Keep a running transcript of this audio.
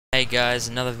Hey guys,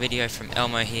 another video from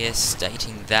Elmo here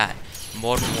stating that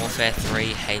Modern Warfare 3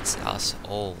 hates us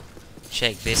all.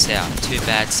 Check this out, 2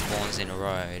 bad spawns in a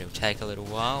row. It'll take a little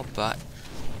while, but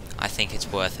I think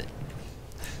it's worth it.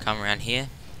 Come around here,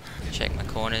 check my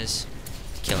corners,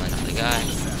 kill another guy,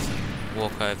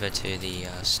 walk over to the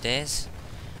stairs,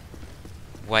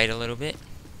 wait a little bit,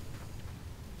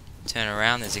 turn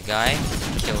around, there's a guy,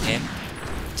 kill him,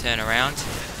 turn around,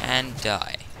 and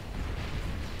die.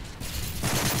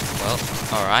 Well,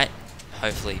 alright,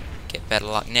 hopefully get better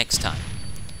luck next time.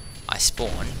 I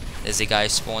spawn, there's a guy who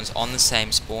spawns on the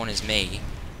same spawn as me,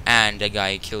 and a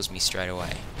guy who kills me straight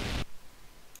away.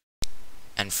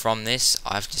 And from this,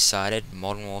 I've decided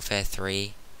Modern Warfare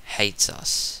 3 hates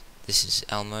us. This is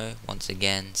Elmo, once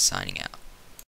again, signing out.